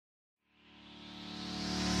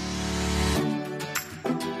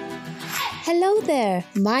Hello there,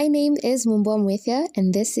 my name is Mumbo Mwethia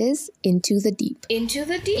and this is Into the Deep. Into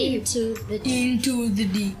the Deep. Into the Deep. Into the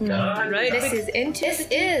Deep. Right. This is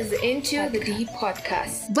Into the Deep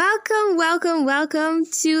podcast. Welcome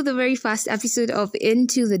to the very first episode of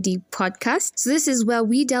Into the Deep podcast. So this is where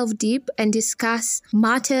we delve deep and discuss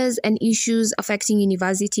matters and issues affecting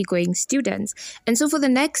university going students. And so for the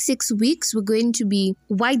next 6 weeks, we're going to be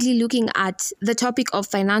widely looking at the topic of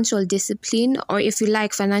financial discipline, or if you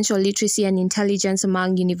like, financial literacy and intelligence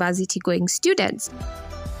among university going students.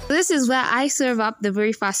 This is where I serve up the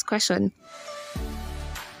very first question.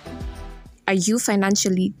 Are you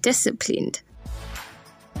financially disciplined?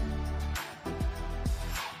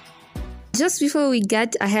 Just before we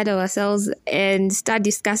get ahead of ourselves and start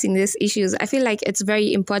discussing these issues, I feel like it's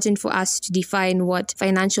very important for us to define what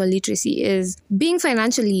financial literacy is. Being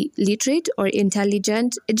financially literate or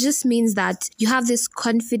intelligent, it just means that you have this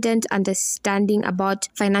confident understanding about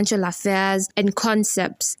financial affairs and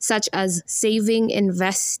concepts such as saving,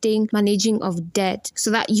 investing, managing of debt, so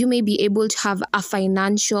that you may be able to have a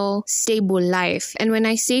financial stable life. And when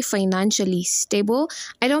I say financially stable,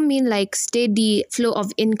 I don't mean like steady flow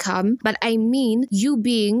of income, but I mean you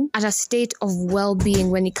being at a state of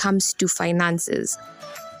well-being when it comes to finances.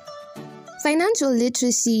 Financial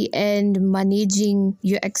literacy and managing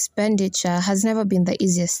your expenditure has never been the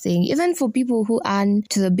easiest thing, even for people who earn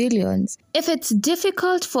to the billions. If it's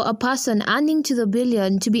difficult for a person earning to the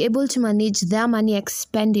billion to be able to manage their money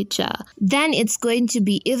expenditure, then it's going to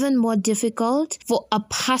be even more difficult for a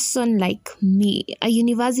person like me, a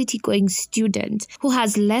university-going student who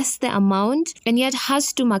has less the amount and yet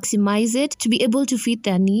has to maximize it to be able to fit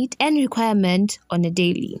their need and requirement on a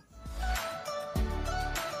daily.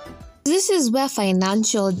 This is where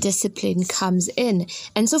financial discipline comes in.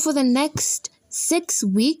 And so for the next 6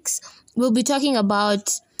 weeks, we'll be talking about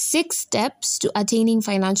 6 steps to attaining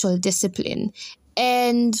financial discipline.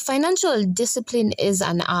 And financial discipline is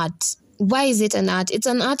an art. Why is it an art? It's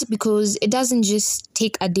an art because it doesn't just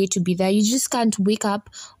take a day to be there. You just can't wake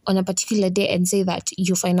up on a particular day and say that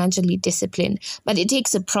you're financially disciplined. But it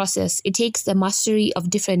takes a process. It takes the mastery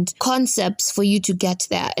of different concepts for you to get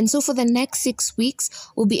there. And so for the next 6 weeks,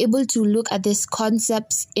 we'll be able to look at these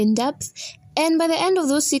concepts in depth. And by the end of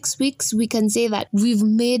those 6 weeks, we can say that we've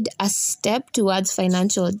made a step towards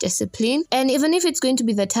financial discipline. And even if it's going to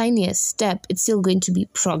be the tiniest step, it's still going to be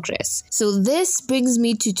progress. So this brings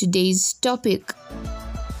me to today's topic.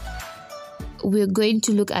 We're going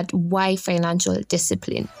to look at why financial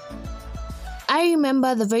discipline. I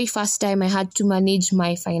remember the very first time I had to manage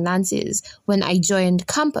my finances when I joined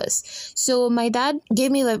campus. So my dad gave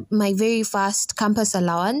me my very first campus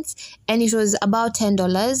allowance, and it was about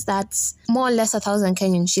 $10. That's more or less 1,000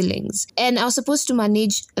 Kenyan shillings. And I was supposed to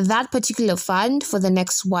manage that particular fund for the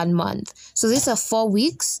next 1 month. So these are 4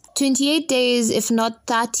 weeks, 28 days, if not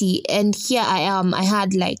 30. And here I am, I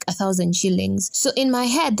had like 1,000 shillings. So in my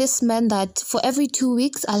head, this meant that for every 2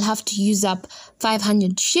 weeks, I'll have to use up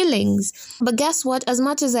 500 shillings. But guess what? As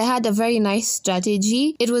much as I had a very nice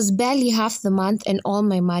strategy, it was barely half the month and all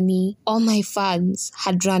my money, all my funds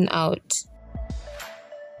had run out.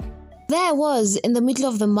 There I was in the middle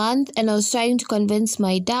of the month and I was trying to convince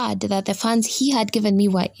my dad that the funds he had given me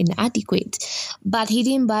were inadequate, but he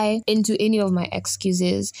didn't buy into any of my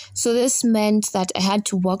excuses. So this meant that I had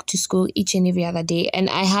to walk to school each and every other day, and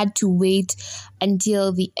I had to wait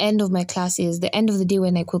until the end of my classes, the end of the day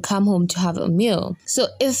when I could come home to have a meal. So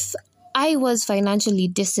if I was financially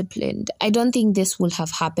disciplined, I don't think this would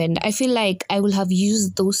have happened. I feel like I will have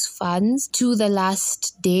used those funds to the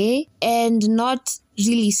last day and not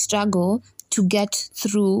really struggle to get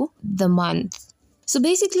through the month. So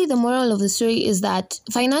basically, the moral of the story is that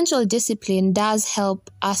financial discipline does help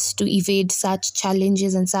us to evade such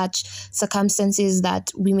challenges and such circumstances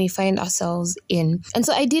that we may find ourselves in. And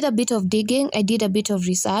so I did a bit of digging, I did a bit of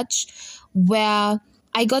research where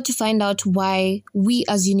I got to find out why we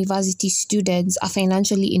as university students are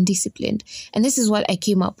financially indisciplined. And this is what I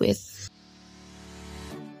came up with.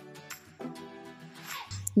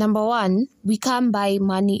 Number 1, we come by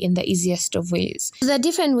money in the easiest of ways. There are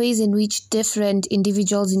different ways in which different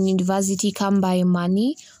individuals in university come by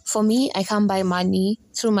money. For me, I come by money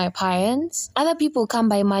through my parents. Other people come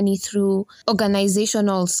by money through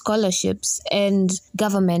organizational scholarships and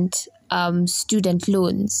government student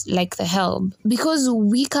loans like the HELB. Because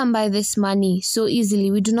we come by this money so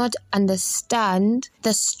easily, we do not understand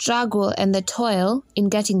the struggle and the toil in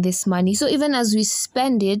getting this money. So even as we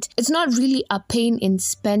spend it, it's not really a pain in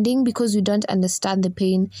spending because we don't understand the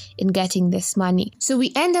pain in getting this money. So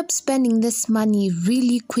we end up spending this money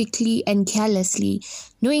really quickly and carelessly,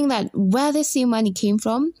 knowing that where the same money came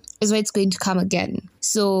from is where it's going to come again.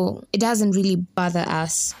 So it doesn't really bother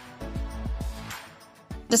us.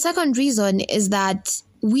 The second reason is that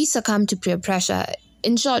we succumb to peer pressure.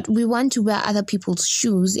 In short, we want to wear other people's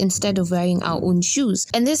shoes instead of wearing our own shoes.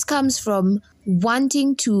 And this comes from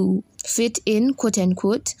wanting to fit in, quote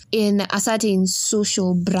unquote, in a certain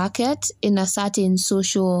social bracket, in a certain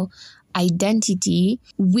social identity,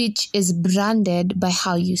 which is branded by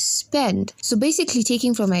how you spend. So basically,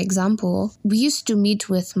 taking from my example, we used to meet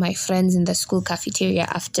with my friends in the school cafeteria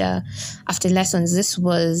after lessons. This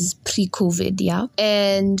was pre-COVID, yeah?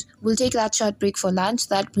 And we'll take that short break for lunch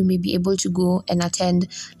so that we may be able to go and attend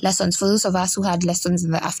lessons for those of us who had lessons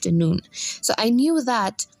in the afternoon. So I knew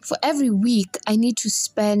that for every week, I need to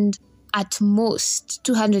spend at most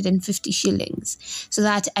 250 shillings so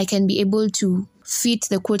that I can be able to fit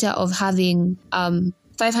the quota of having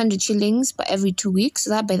 500 shillings per every 2 weeks, so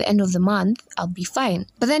that by the end of the month, I'll be fine.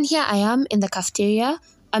 But then here I am in the cafeteria.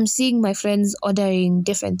 I'm seeing my friends ordering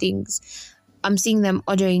different things. I'm seeing them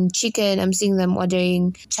ordering chicken. I'm seeing them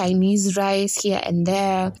ordering Chinese rice here and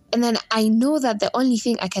there. And then I know that the only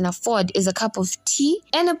thing I can afford is a cup of tea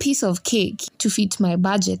and a piece of cake to fit my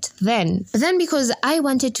budget then. But then because I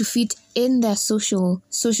wanted to fit in the social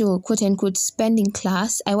quote unquote spending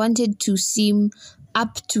class, I wanted to seem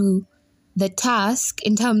up to the task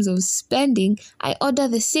in terms of spending, I order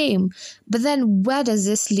the same. But then where does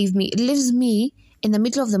this leave me? It leaves me in the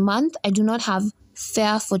middle of the month. I do not have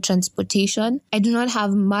fare for transportation. I do not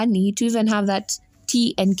have money to even have that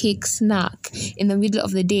tea and cake snack in the middle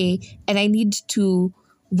of the day, and I need to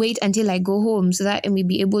wait until I go home so that I may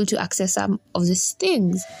be able to access some of these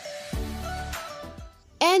things.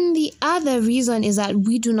 And the other reason is that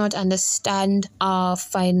we do not understand our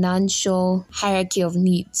financial hierarchy of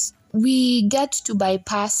needs. We get to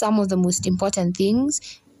bypass some of the most important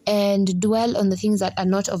things and dwell on the things that are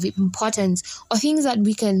not of importance, or things that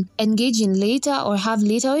we can engage in later or have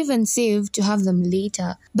later, or even save to have them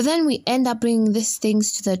later. But then we end up bringing these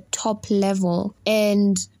things to the top level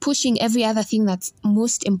and pushing every other thing that's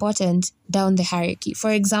most important down the hierarchy. For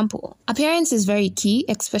example, appearance is very key,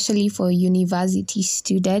 especially for university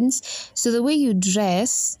students. So the way you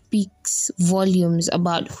dress speaks volumes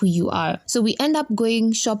about who you are. So we end up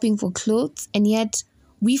going shopping for clothes, and yet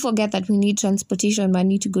we forget that we need transportation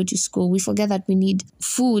money to go to school. We forget that we need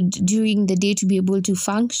food during the day to be able to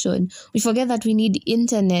function. We forget that we need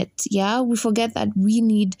internet, yeah? We forget that we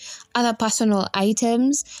need other personal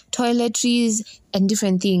items, toiletries, and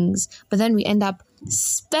different things. But then we end up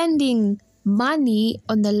spending money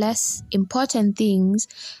on the less important things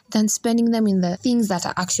than spending them in the things that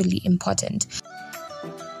are actually important.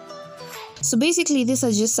 So basically, these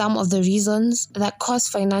are just some of the reasons that cause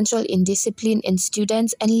financial indiscipline in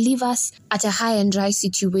students and leave us at a high and dry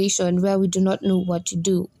situation where we do not know what to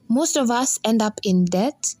do. Most of us end up in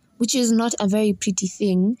debt, which is not a very pretty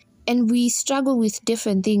thing. And we struggle with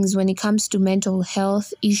different things when it comes to mental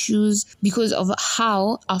health issues because of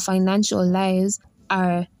how our financial lives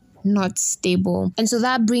are not stable. And so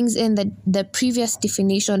that brings in the previous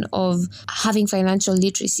definition of having financial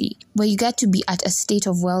literacy, where you get to be at a state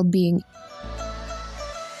of well-being.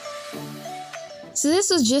 So this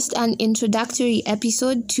was just an introductory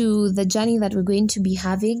episode to the journey that we're going to be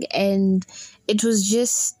having, and it was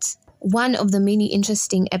just one of the many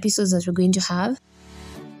interesting episodes that we're going to have.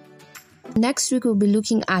 Next week, we'll be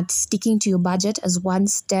looking at sticking to your budget as one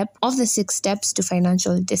step of the 6 steps to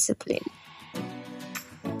financial discipline.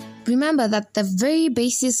 Remember that the very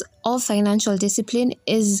basis of financial discipline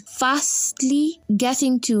is firstly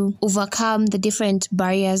getting to overcome the different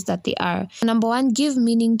barriers that they are. Number 1, give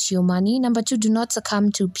meaning to your money. Number 2, do not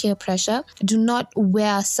succumb to peer pressure. Do not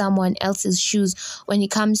wear someone else's shoes when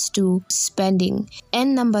it comes to spending.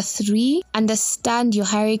 And number 3, understand your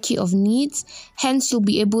hierarchy of needs. Hence, you'll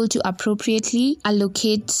be able to appropriately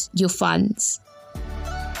allocate your funds.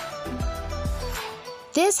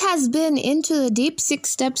 This has been Into the Deep 6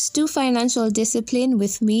 Steps to Financial Discipline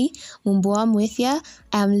with me, Mumboa Mwithia.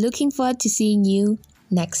 I'm looking forward to seeing you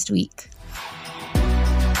next week.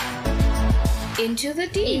 Into the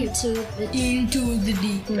Deep. Into the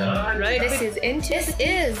deep. Right. This is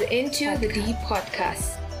Into the Deep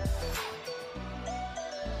podcast.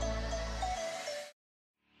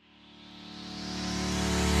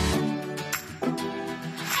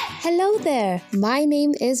 Hello there, my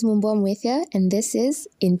name is Mumbwa Mwethia and this is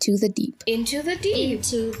Into the Deep. Into the Deep.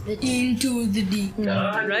 Into the deep. Into the deep.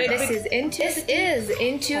 This is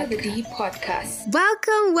Into the Deep podcast.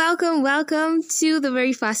 Welcome to the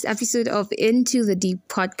very first episode of Into the Deep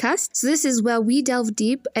podcast. So this is where we delve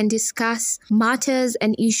deep and discuss matters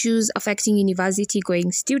and issues affecting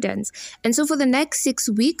university-going students. And so for the next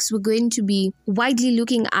 6 weeks, we're going to be widely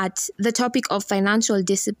looking at the topic of financial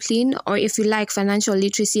discipline, or if you like, financial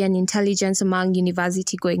literacy and intelligence among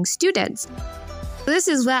university-going students. This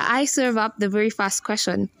is where I serve up the very first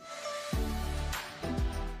question.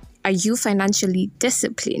 Are you financially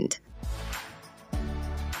disciplined?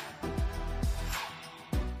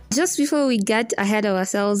 Just before we get ahead of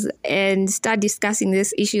ourselves and start discussing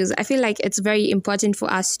these issues, I feel like it's very important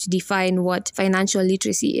for us to define what financial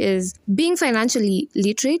literacy is. Being financially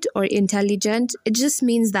literate or intelligent, it just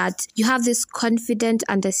means that you have this confident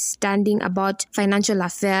understanding about financial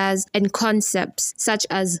affairs and concepts such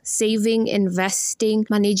as saving, investing,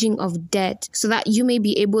 managing of debt, so that you may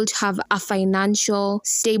be able to have a financial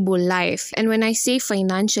stable life. And when I say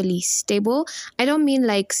financially stable, I don't mean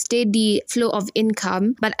like steady flow of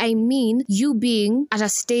income, but I mean you being at a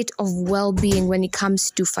state of well-being when it comes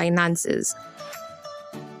to finances.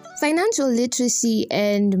 Financial literacy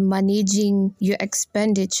and managing your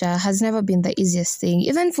expenditure has never been the easiest thing,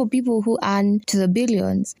 even for people who earn to the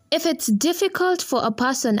billions. If it's difficult for a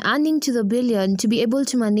person earning to the billion to be able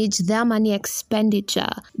to manage their money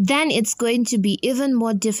expenditure, then it's going to be even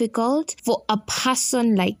more difficult for a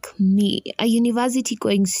person like me, a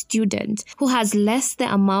university-going student who has less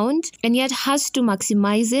the amount and yet has to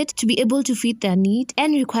maximize it to be able to fit their need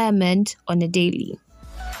and requirement on a daily.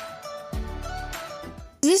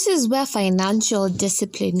 This is where financial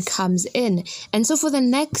discipline comes in. And so for the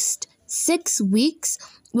next 6 weeks,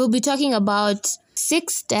 we'll be talking about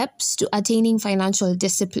 6 steps to attaining financial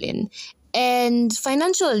discipline. And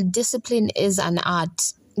financial discipline is an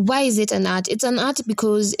art. Why is it an art? It's an art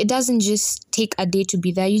because it doesn't just take a day to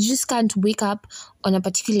be there. You just can't wake up on a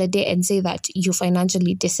particular day and say that you're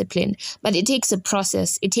financially disciplined. But it takes a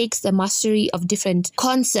process. It takes the mastery of different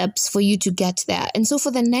concepts for you to get there. And so for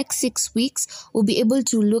the next 6 weeks, we'll be able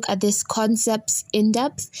to look at these concepts in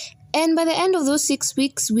depth. And by the end of those 6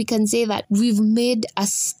 weeks, we can say that we've made a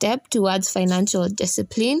step towards financial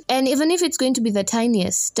discipline. And even if it's going to be the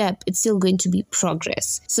tiniest step, it's still going to be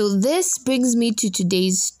progress. So this brings me to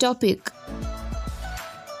today's topic.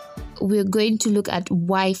 We're going to look at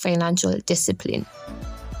why financial discipline.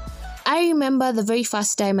 I remember the very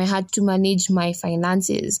first time I had to manage my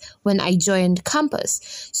finances when I joined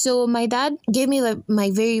campus. So my dad gave me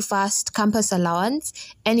my very first campus allowance,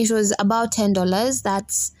 and it was about $10.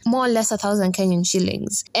 That's more or less 1,000 Kenyan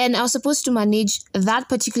shillings. And I was supposed to manage that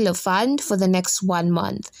particular fund for the next 1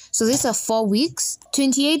 month. So these are 4 weeks,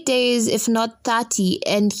 28 days, if not 30.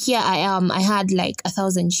 And here I am, I had like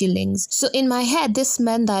 1,000 shillings. So in my head, this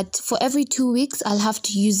meant that for every 2 weeks, I'll have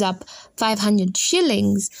to use up 500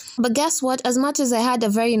 shillings. But guess what? As much as I had a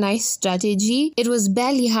very nice strategy, it was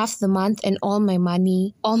barely half the month and all my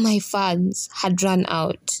money, all my funds had run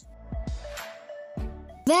out.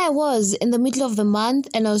 There I was in the middle of the month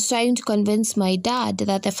and I was trying to convince my dad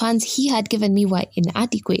that the funds he had given me were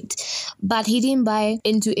inadequate, but he didn't buy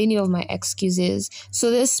into any of my excuses. So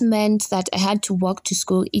this meant that I had to walk to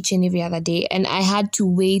school each and every other day, and I had to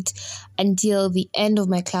wait until the end of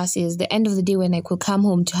my classes, the end of the day when I could come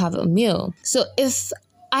home to have a meal. So if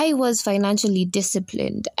I was financially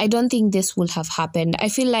disciplined, I don't think this would have happened. I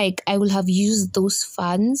feel like I will have used those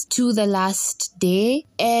funds to the last day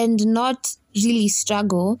and not really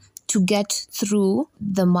struggle to get through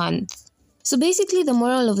the month. So basically, the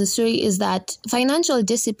moral of the story is that financial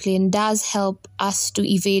discipline does help us to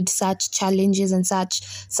evade such challenges and such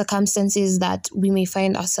circumstances that we may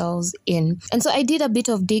find ourselves in. And so I did a bit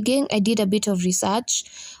of digging, I did a bit of research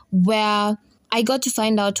where I got to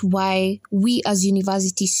find out why we as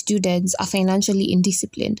university students are financially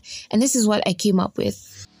indisciplined. And this is what I came up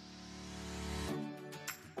with.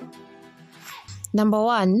 Number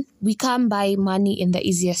 1, we can't buy money in the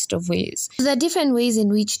easiest of ways. There are different ways in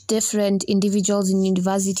which different individuals in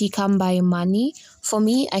university can buy money. For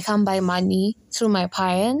me, I can buy money through my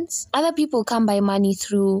parents. Other people can buy money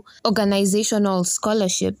through organizational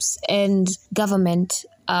scholarships and government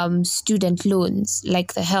student loans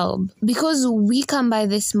like the help. Because we come by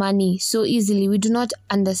this money so easily, we do not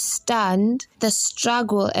understand the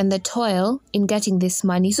struggle and the toil in getting this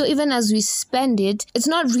money. So even as we spend it, it's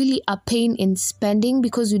not really a pain in spending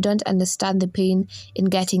because we don't understand the pain in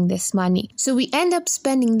getting this money. So we end up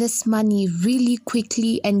spending this money really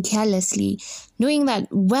quickly and carelessly, knowing that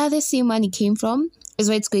where the same money came from is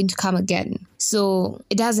where it's going to come again. So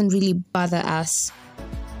it doesn't really bother us.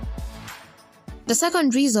 The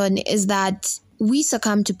second reason is that we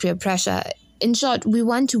succumb to peer pressure. In short, we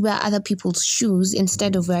want to wear other people's shoes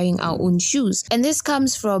instead of wearing our own shoes. And this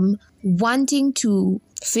comes from wanting to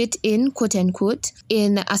fit in, quote unquote,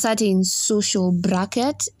 in a certain social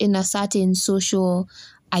bracket, in a certain social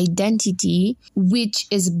identity, which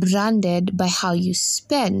is branded by how you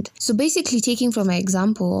spend. So basically, taking from my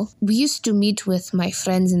example, we used to meet with my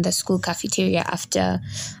friends in the school cafeteria after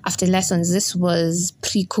lessons. This was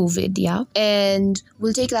pre-COVID, yeah? And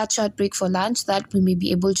we'll take that short break for lunch so that we may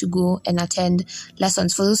be able to go and attend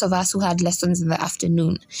lessons for those of us who had lessons in the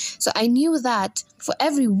afternoon. So I knew that for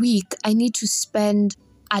every week, I need to spend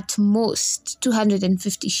at most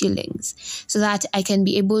 250 shillings so that I can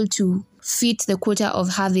be able to fit the quota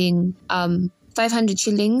of having 500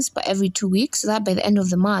 shillings per every 2 weeks, so that by the end of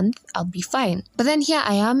the month, I'll be fine. But then here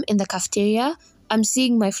I am in the cafeteria. I'm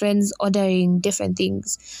seeing my friends ordering different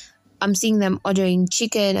things. I'm seeing them ordering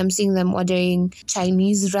chicken. I'm seeing them ordering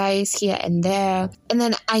Chinese rice here and there. And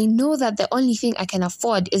then I know that the only thing I can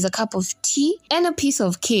afford is a cup of tea and a piece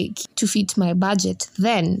of cake to fit my budget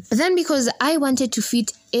then. But then because I wanted to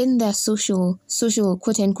fit in the social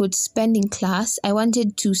quote unquote spending class, I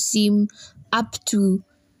wanted to seem up to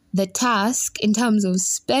the task in terms of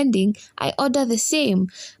spending, I order the same.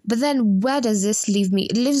 But then where does this leave me?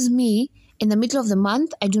 It leaves me in the middle of the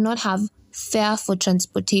month. I do not have fare for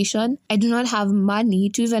transportation. I do not have money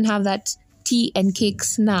to even have that tea and cake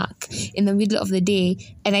snack in the middle of the day,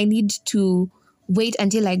 and I need to wait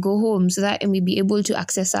until I go home so that I may be able to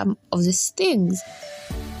access some of these things.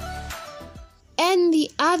 And the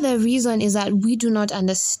other reason is that we do not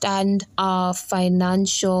understand our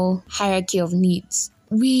financial hierarchy of needs.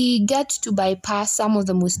 We get to bypass some of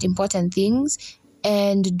the most important things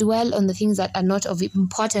and dwell on the things that are not of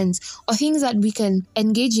importance, or things that we can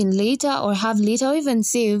engage in later or have later, or even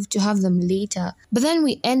save to have them later. But then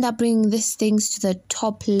we end up bringing these things to the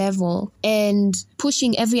top level and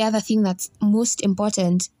pushing every other thing that's most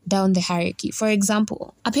important down the hierarchy. For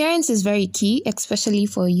example, appearance is very key, especially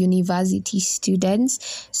for university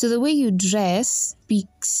students. So the way you dress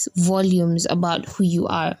speaks volumes about who you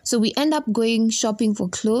are. So we end up going shopping for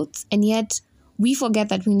clothes, and yet we forget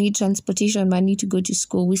that we need transportation money to go to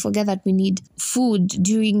school. We forget that we need food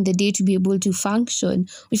during the day to be able to function.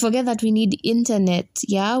 We forget that we need internet,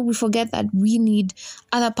 yeah? We forget that we need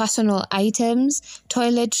other personal items,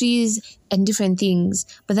 toiletries, and different things.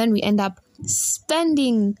 But then we end up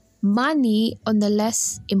spending money on the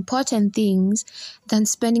less important things than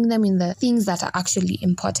spending them in the things that are actually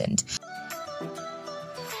important.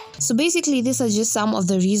 So basically, these are just some of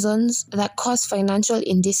the reasons that cause financial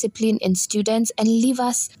indiscipline in students and leave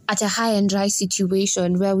us at a high and dry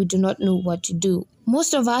situation where we do not know what to do.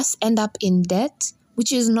 Most of us end up in debt,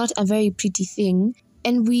 which is not a very pretty thing.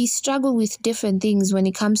 And we struggle with different things when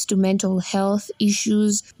it comes to mental health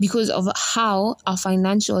issues because of how our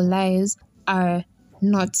financial lives are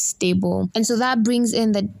not stable. And so that brings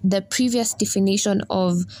in the previous definition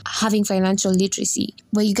of having financial literacy,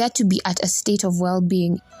 where you get to be at a state of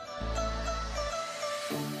well-being.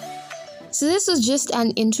 So this was just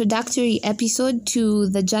an introductory episode to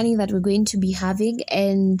the journey that we're going to be having,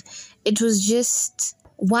 and it was just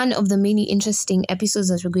one of the many interesting episodes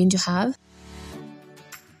that we're going to have.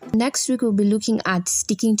 Next week, we'll be looking at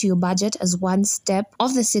sticking to your budget as one step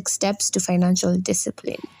of the 6 steps to financial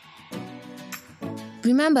discipline.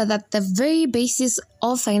 Remember that the very basis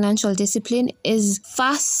of financial discipline is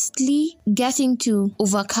firstly getting to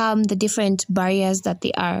overcome the different barriers that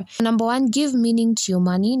they are. Number 1, give meaning to your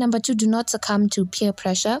money. Number 2, do not succumb to peer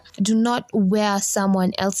pressure. Do not wear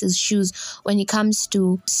someone else's shoes when it comes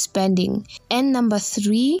to spending. And number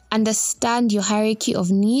 3, understand your hierarchy of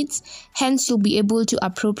needs. Hence, you'll be able to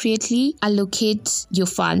appropriately allocate your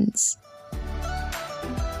funds.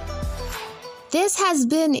 This has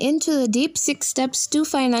been Into the Deep, 6 Steps to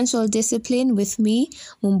Financial Discipline with me,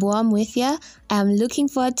 Mumboa Mwithia. I'm looking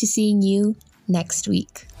forward to seeing you next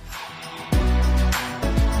week.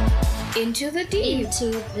 Into the Deep.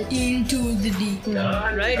 Into the deep.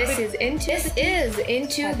 This is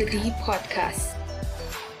Into the Deep podcast.